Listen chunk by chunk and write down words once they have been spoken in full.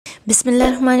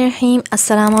Bismillahirrahmanirrahim.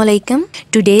 Assalamu alaikum.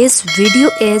 Today's video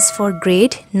is for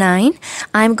grade 9.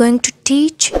 I am going to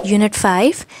teach Unit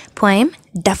 5 poem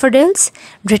Daffodils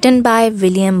written by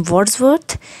William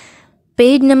Wordsworth.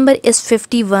 Page number is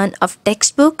 51 of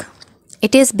textbook.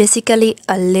 It is basically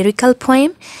a lyrical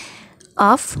poem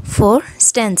of 4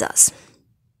 stanzas.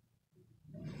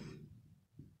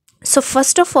 So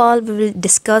first of all, we will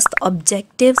discuss the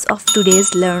objectives of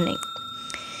today's learning.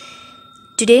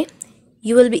 Today,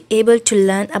 you will be able to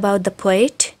learn about the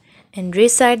poet and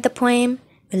recite the poem.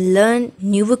 We'll learn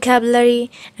new vocabulary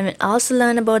and we'll also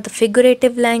learn about the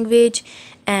figurative language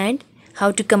and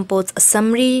how to compose a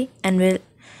summary, and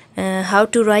how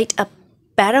to write a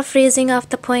paraphrasing of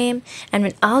the poem, and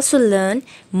we'll also learn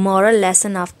moral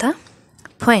lesson of the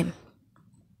poem.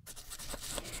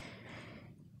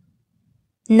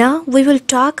 Now we will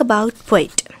talk about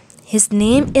poet. His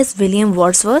name is William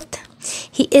Wordsworth.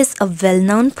 He is a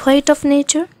well-known poet of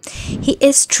nature. He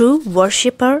is true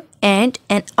worshipper and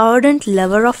an ardent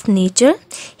lover of nature.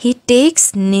 He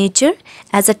takes nature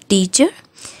as a teacher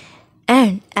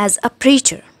and as a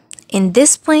preacher. In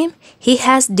this poem, he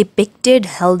has depicted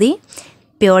healthy,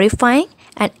 purifying,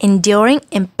 and enduring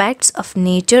impacts of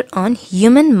nature on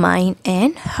human mind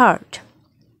and heart.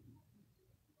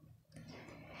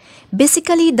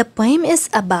 Basically, the poem is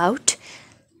about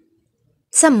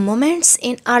some moments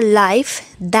in our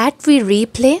life that we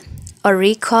replay or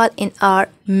recall in our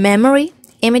memory,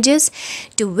 images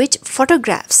to which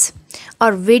photographs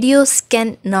or videos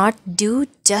cannot do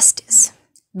justice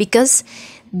because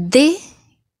they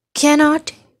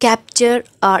cannot capture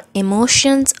our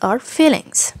emotions or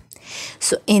feelings.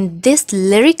 So in this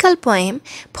lyrical poem,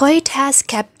 poet has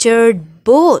captured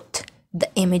both the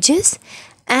images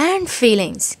and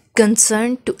feelings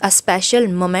concerned to a special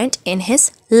moment in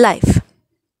his life.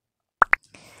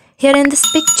 Here in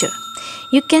this picture,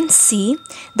 you can see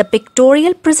the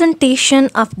pictorial presentation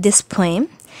of this poem,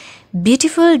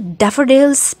 beautiful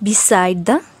daffodils beside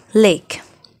the lake.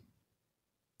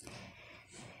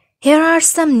 Here are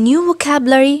some new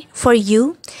vocabulary for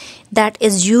you that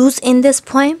is used in this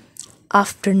poem.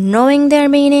 After knowing their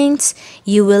meanings,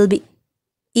 you will be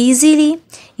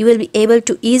able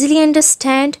to easily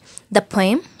understand the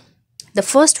poem. The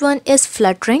first one is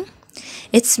fluttering.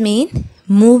 It's mean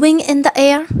moving in the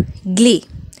air. Glee,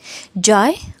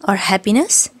 joy or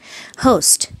happiness.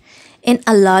 Host, in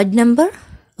a large number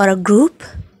or a group.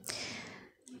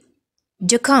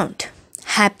 Jocund,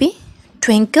 happy.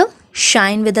 Twinkle,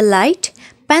 shine with a light.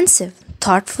 Pensive,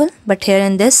 thoughtful, but here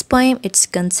in this poem it's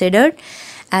considered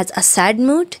as a sad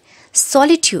mood.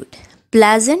 Solitude,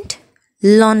 pleasant.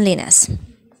 Loneliness.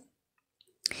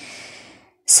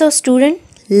 So student,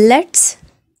 let's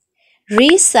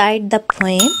recite the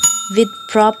poem with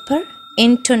proper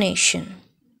intonation.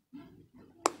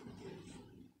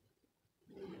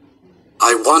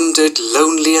 I wandered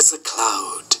lonely as a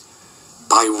cloud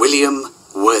by William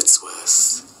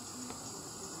Wordsworth.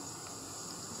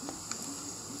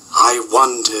 I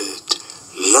wandered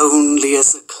lonely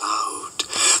as a cloud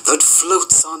that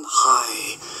floats on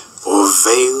high o'er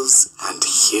vales and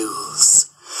hills,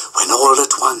 when all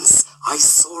at once I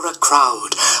saw a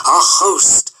crowd, a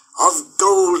host of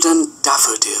golden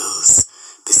daffodils,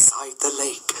 beside the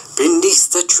lake,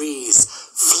 beneath the trees,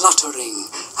 fluttering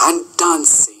and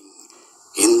dancing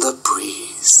in the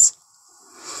breeze.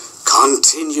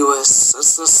 Continuous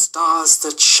as the stars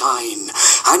that shine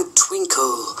and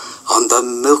twinkle on the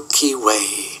Milky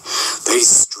Way, they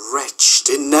stretched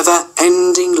in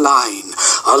never-ending line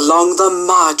along the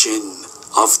margin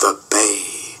of the bay.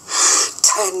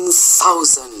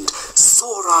 10,000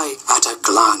 saw I at a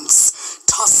glance,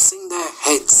 tossing their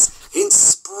heads in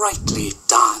sprightly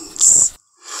dance.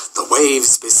 The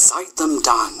waves beside them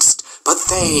danced, but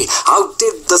they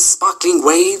outdid the sparkling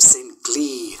waves in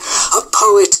glee. A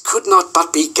poet could not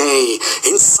but be gay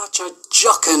in such a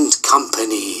jocund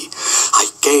company. I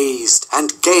gazed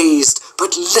and gazed,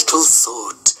 but little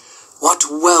thought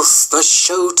what wealth the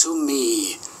show to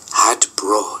me had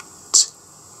brought.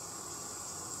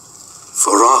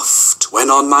 For oft,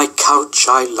 when on my couch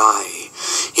I lie,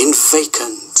 in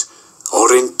vacant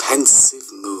or in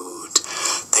pensive mood,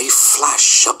 they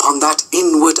flash upon that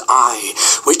inward eye,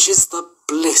 which is the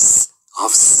bliss of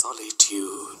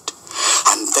solitude.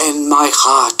 And then my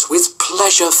heart with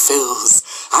pleasure fills,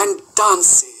 and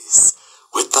dances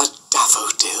with the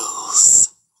daffodils.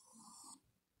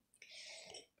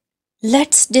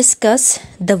 Let's discuss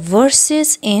the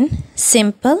verses in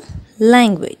simple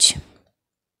language.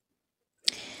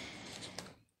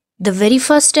 The very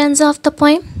first stanza of the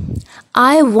poem,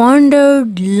 I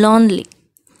wandered lonely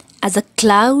as a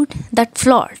cloud that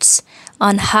floats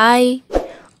on high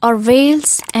or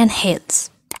vales and hills.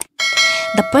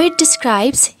 The poet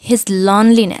describes his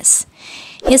loneliness.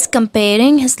 He is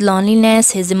comparing his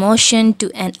loneliness, his emotion,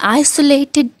 to an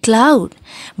isolated cloud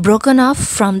broken off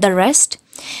from the rest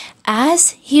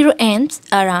as he roams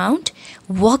around,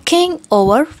 walking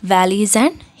over valleys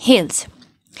and hills.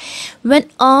 When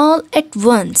all at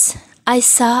once I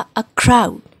saw a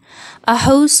crowd, a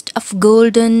host of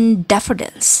golden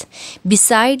daffodils,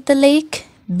 beside the lake,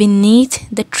 beneath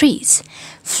the trees,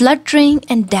 fluttering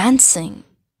and dancing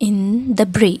in the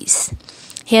breeze.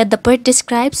 Here the poet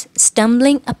describes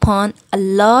stumbling upon a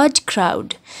large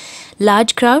crowd,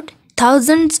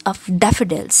 thousands of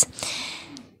daffodils.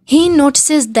 He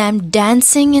notices them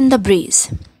dancing in the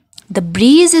breeze. The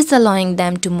breeze is allowing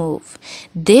them to move.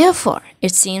 Therefore,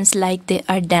 it seems like they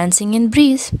are dancing in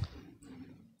breeze.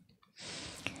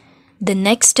 The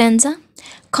next stanza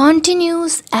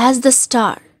continues as the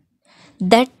star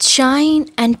that shine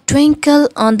and twinkle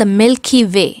on the Milky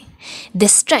Way. They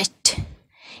stretch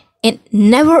in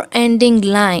never-ending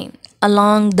line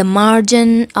along the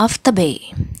margin of the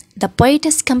bay. The poet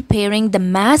is comparing the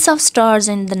mass of stars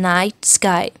in the night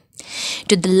sky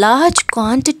to the large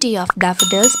quantity of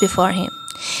daffodils before him.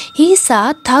 He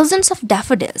saw thousands of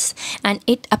daffodils, and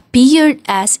it appeared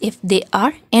as if they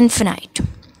are infinite.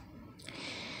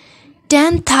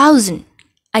 10,000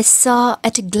 I saw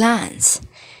at a glance,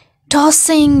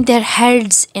 tossing their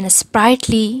heads in a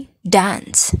sprightly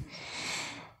dance.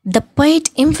 The poet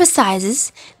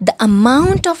emphasizes the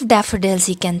amount of daffodils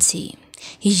he can see.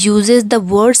 He uses the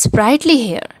word sprightly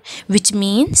here, which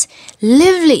means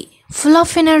lively, full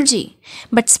of energy.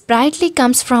 But sprightly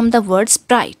comes from the word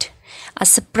sprite. A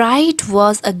sprite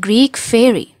was a Greek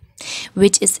fairy,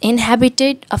 which is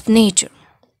inhabited of nature.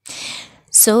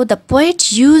 So the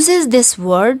poet uses this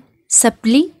word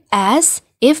subtly as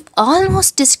if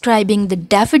almost describing the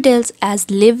daffodils as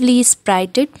lively,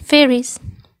 spirited fairies.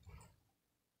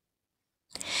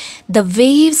 The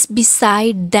waves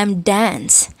beside them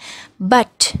dance,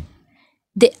 but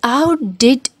they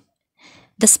outdid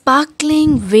the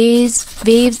sparkling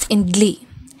waves in glee.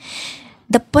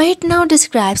 The poet now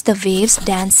describes the waves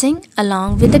dancing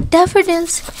along with the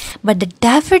daffodils, but the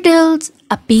daffodils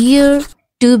appear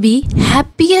to be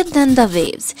happier than the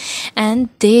waves, and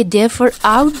they therefore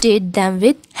outdid them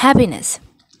with happiness.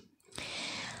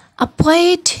 A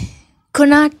poet could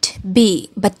not be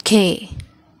but gay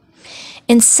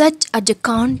in such a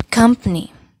jocund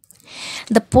company.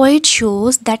 The poet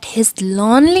shows that his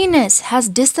loneliness has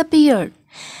disappeared,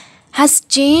 has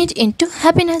changed into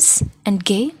happiness and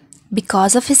gay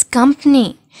because of his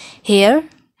company. Here,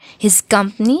 his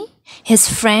company, his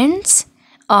friends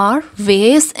are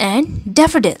waves and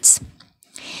daffodils.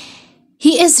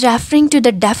 He is referring to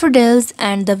the daffodils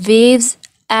and the waves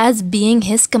as being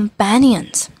his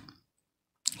companions,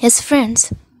 his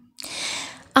friends.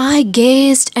 I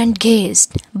gazed and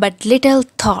gazed, but little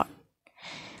thought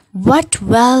what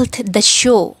wealth the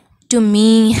show to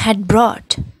me had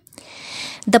brought.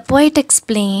 The poet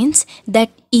explains that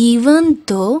even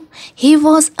though he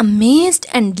was amazed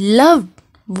and loved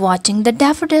watching the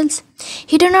daffodils,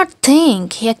 he did not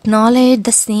think he acknowledged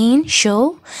the scene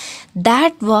show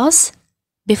that was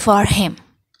before him.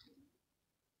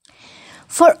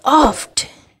 For oft,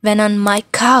 when on my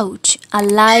couch I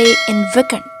lie in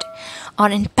vacant or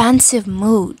in pensive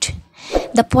mood,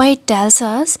 the poet tells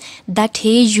us that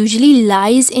he usually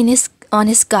lies on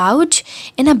his couch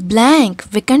in a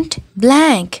vacant,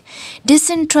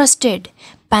 disinterested,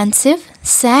 pensive,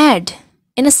 sad,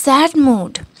 in a sad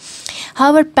mood.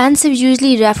 However, pensive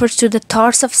usually refers to the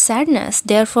thoughts of sadness.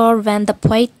 Therefore, when the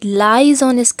poet lies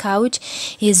on his couch,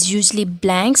 he is usually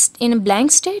in a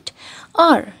blank state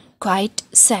or quite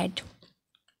sad.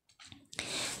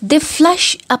 They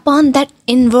flush upon that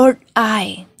inward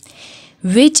eye,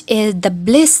 which is the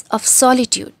bliss of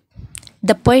solitude.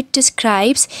 The poet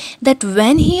describes that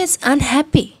when he is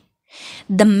unhappy,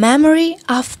 the memory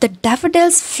of the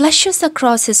daffodils flashes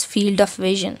across his field of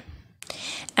vision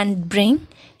and bring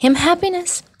him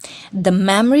happiness. The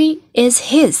memory is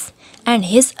his and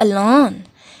his alone,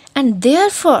 and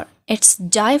therefore it's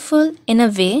joyful in a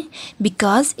way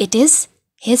because it is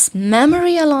his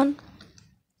memory alone.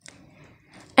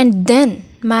 And then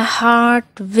my heart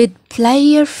with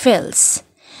pleasure fills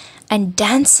and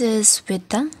dances with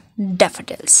the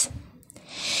daffodils.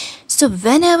 So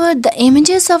whenever the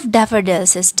images of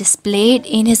daffodils is displayed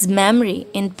in his memory,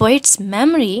 in poet's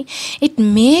memory, it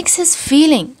makes his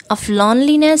feeling of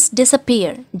loneliness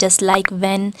disappear, just like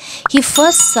when he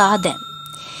first saw them.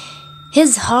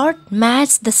 His heart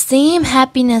matches the same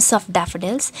happiness of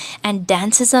daffodils and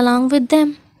dances along with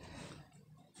them.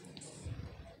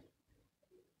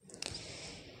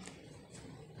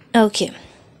 Okay,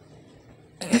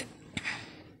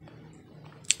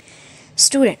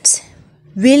 students,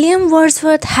 William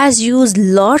Wordsworth has used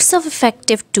lots of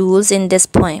effective tools in this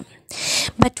poem,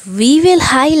 but we will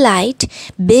highlight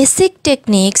basic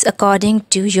techniques according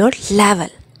to your level.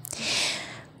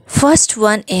 First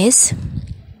one is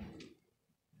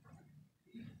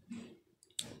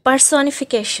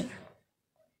personification.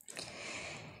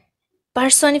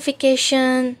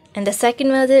 And the second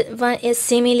one is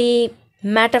simile,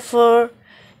 metaphor,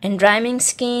 and rhyming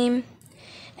scheme.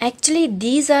 Actually,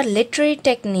 these are literary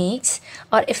techniques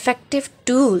or effective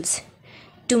tools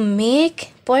to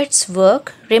make poets'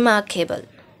 work remarkable.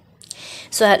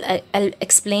 So I'll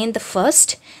explain the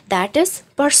first, that is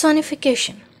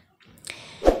personification.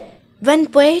 When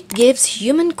poet gives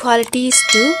human qualities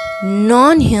to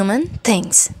non-human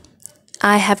things.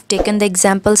 I have taken the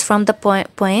examples from the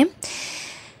poem.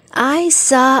 I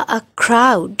saw a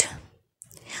crowd,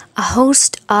 a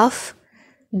host of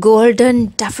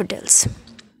golden daffodils.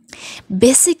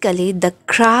 Basically, the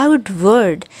crowd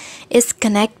word is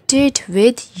connected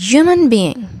with human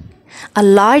being, a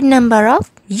large number of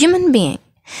human being.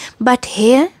 But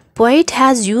here, poet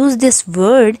has used this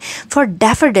word for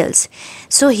daffodils.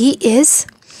 So he is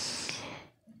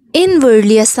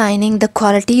inwardly assigning the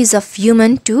qualities of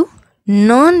human to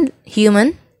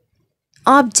non-human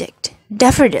object,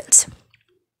 daffodils.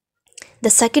 The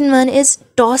second one is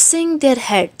tossing their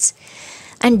heads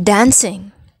and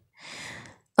dancing.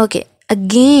 Okay,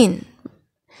 again,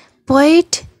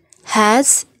 poet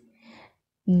has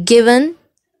given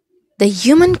the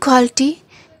human quality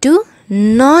to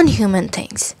non-human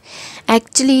things.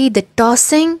 Actually, the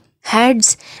tossing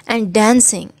heads and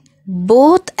dancing,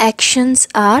 both actions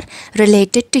are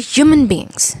related to human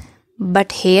beings.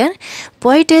 But here,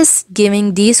 poet is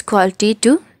giving these quality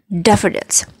to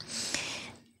daffodils.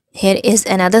 Here is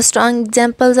another strong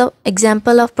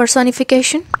example of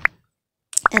personification.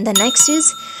 And the next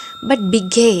is, but be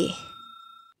gay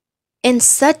in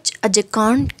such a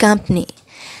jocund company.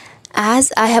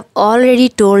 As I have already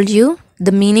told you,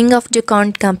 the meaning of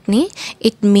jocund company,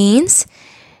 it means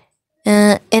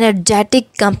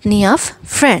energetic company of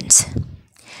friends.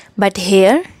 But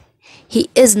here, he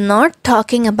is not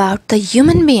talking about the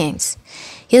human beings.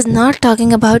 He is not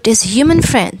talking about his human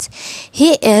friends.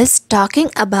 He is talking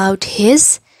about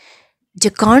his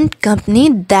jocund company,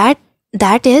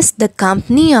 that is the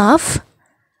company of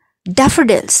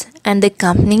daffodils and the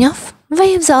company of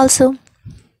waves also.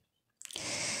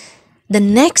 The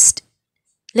next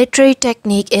literary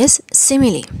technique is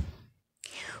simile.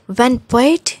 When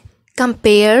poet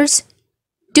compares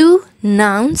two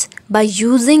nouns by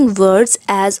using words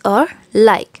as or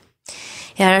like.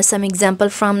 Here are some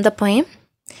examples from the poem.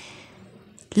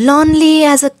 Lonely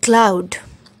as a cloud.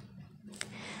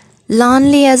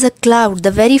 Lonely as a cloud,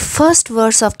 the very first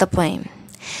verse of the poem.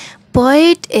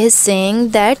 Poet is saying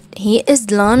that he is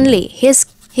lonely. He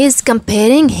is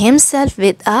comparing himself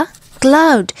with a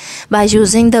cloud by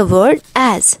using the word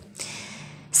as.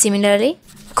 Similarly,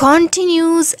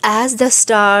 continues as the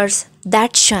stars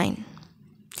that shine.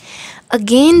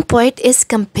 Again, poet is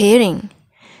comparing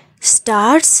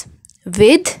stars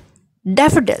with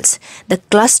daffodils, the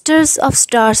clusters of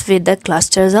stars with the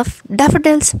clusters of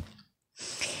daffodils.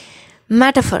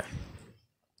 Metaphor.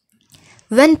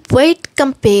 When poet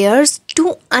compares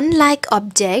two unlike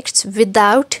objects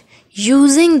without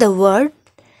using the word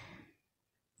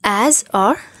as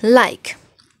or like.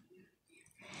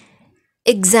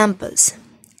 Examples.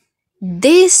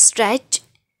 They stretch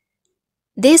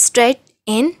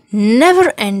in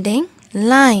never-ending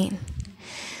line.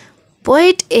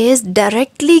 Poet is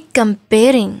directly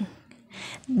comparing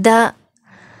the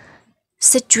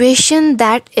situation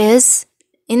that is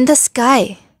in the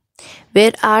sky.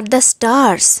 Where are the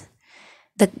stars?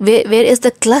 Where is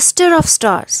the cluster of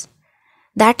stars?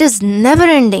 That is never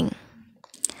ending.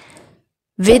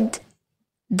 With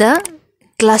the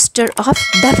cluster of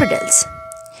daffodils.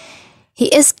 He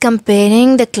is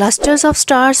comparing the clusters of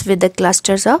stars with the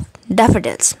clusters of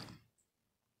daffodils.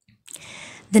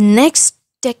 The next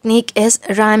technique is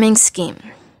rhyming scheme.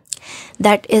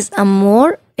 That is a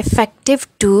more effective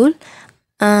tool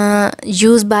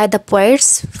used by the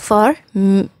poets for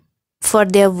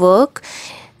their work,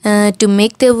 to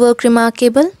make their work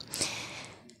remarkable.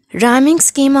 Rhyming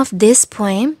scheme of this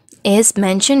poem is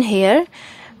mentioned here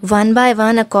one by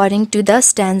one according to the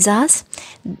stanzas.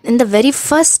 In the very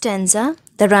first stanza,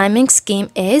 the rhyming scheme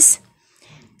is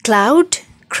cloud,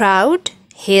 crowd,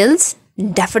 hills,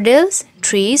 daffodils,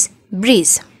 trees,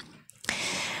 breeze.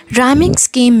 Rhyming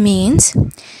scheme means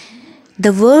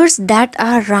the words that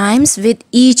are rhymes with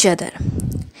each other,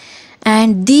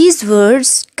 and these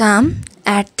words come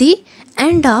at the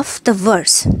end of the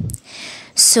verse.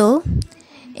 So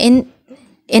in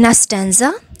a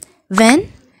stanza,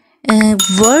 when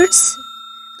words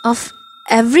of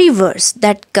every verse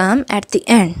that come at the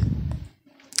end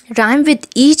rhyme with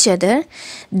each other,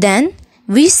 then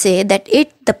we say that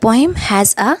the poem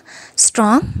has a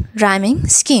strong rhyming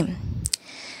scheme.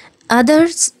 Other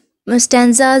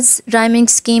stanzas rhyming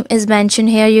scheme is mentioned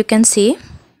here, you can see.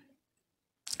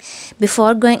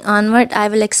 Before going onward, I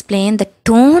will explain the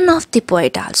tone of the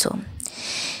poet also.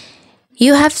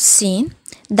 You have seen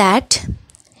that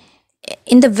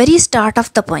in the very start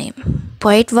of the poem,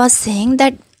 poet was saying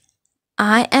that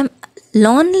I am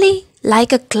lonely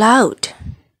like a cloud.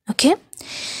 Okay,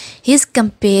 he is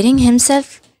comparing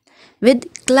himself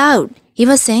with cloud. He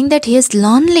was saying that he is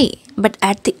lonely, but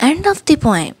at the end of the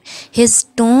poem, his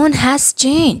tone has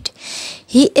changed.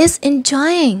 He is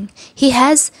enjoying. He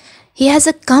has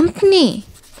a company.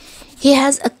 He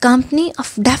has a company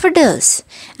of daffodils,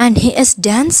 and he is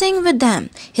dancing with them.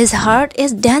 His heart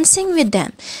is dancing with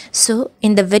them. So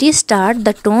in the very start,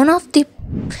 the tone of the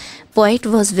poet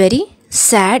was very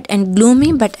sad and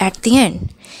gloomy, but at the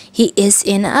end, he is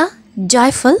in a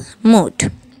joyful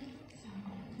mood.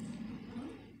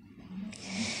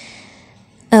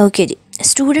 Okay,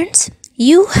 students,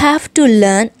 you have to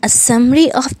learn a summary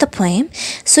of the poem.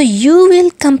 So you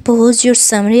will compose your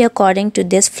summary according to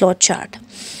this flowchart.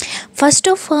 First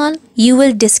of all, you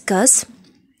will discuss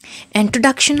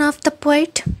introduction of the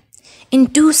poet in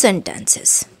 2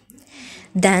 sentences.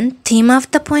 Then theme of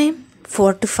the poem,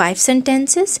 4 to 5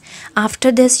 sentences.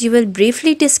 After this, you will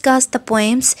briefly discuss the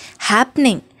poem's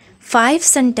happening, 5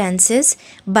 sentences,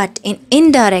 but in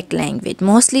indirect language.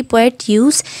 Mostly poets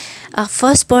use a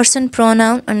first person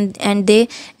pronoun and they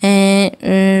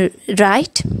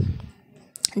write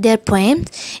their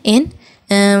poems in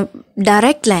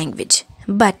direct language.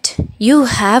 But you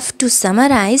have to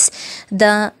summarize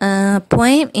the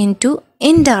poem into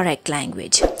indirect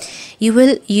language. You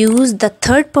will use the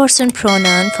third person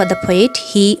pronoun for the poet,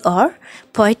 he, or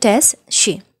poetess,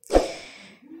 she.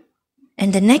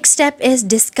 And the next step is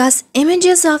discuss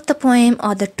images of the poem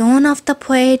or the tone of the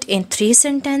poet in 3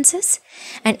 sentences.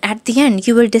 And at the end,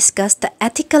 you will discuss the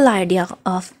ethical idea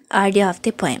of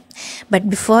the poem. But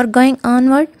before going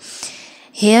onward,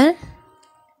 here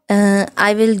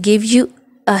I will give you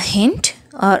a hint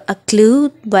or a clue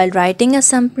while writing a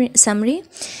summary.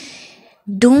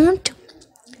 Don't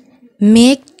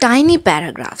make tiny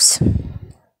paragraphs.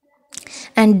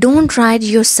 And don't write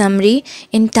your summary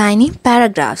in tiny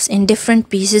paragraphs, in different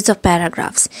pieces of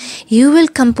paragraphs. You will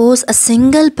compose a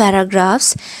single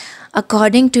paragraphs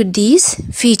according to these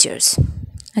features.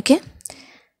 Okay?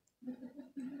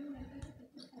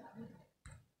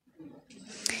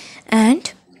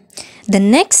 And the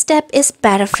next step is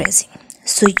paraphrasing.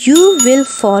 So you will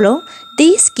follow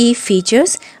these key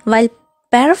features while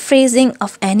paraphrasing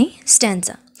of any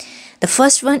stanza. The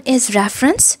first one is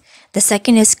reference. The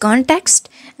second is context,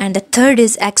 and the third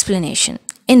is explanation.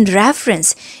 In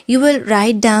reference, you will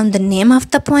write down the name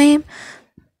of the poem,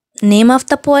 name of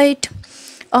the poet,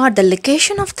 or the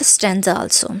location of the stanza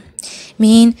also.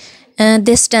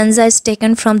 This stanza is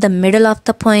taken from the middle of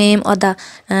the poem, or the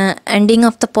ending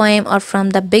of the poem, or from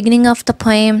the beginning of the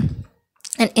poem.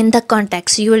 And in the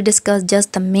context, you will discuss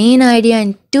just the main idea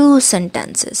in 2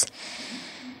 sentences.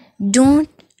 Don't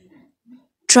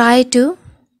try to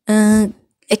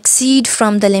exceed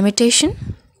from the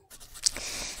limitation.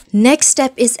 Next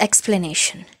step is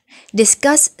explanation.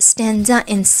 Discuss stanza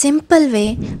in simple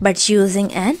way but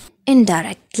using an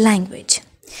indirect language.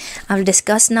 I will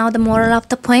discuss now the moral of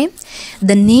the poem.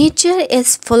 The nature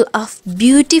is full of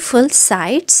beautiful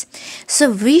sights,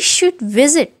 so we should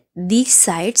visit these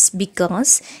sites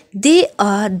because they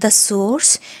are the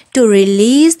source to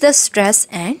release the stress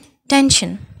and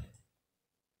tension.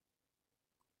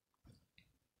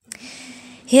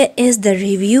 Here is the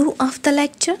review of the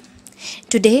lecture.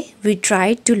 Today we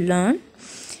tried to learn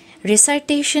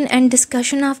recitation and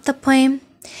discussion of the poem,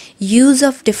 use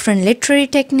of different literary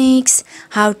techniques,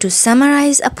 how to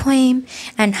summarize a poem,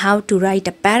 and how to write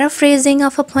a paraphrasing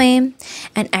of a poem.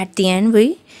 And at the end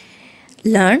we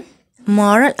learn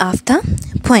moral of the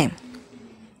poem.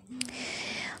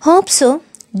 Hope so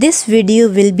this video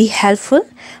will be helpful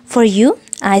for you.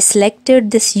 I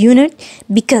selected this unit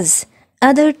because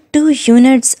other 2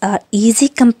 units are easy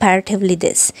comparatively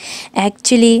this.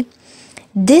 Actually,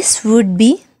 this would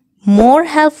be more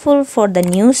helpful for the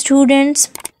new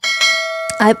students.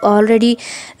 I've already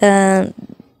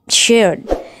shared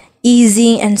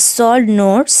easy and solved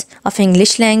notes of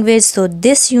English language, so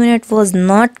this unit was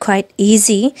not quite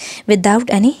easy without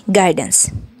any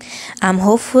guidance. I'm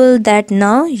hopeful that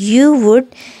now you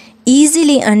would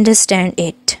easily understand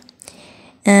it.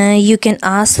 You can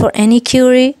ask for any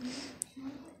query.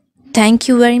 Thank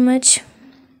you very much.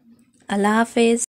 Allah Hafiz.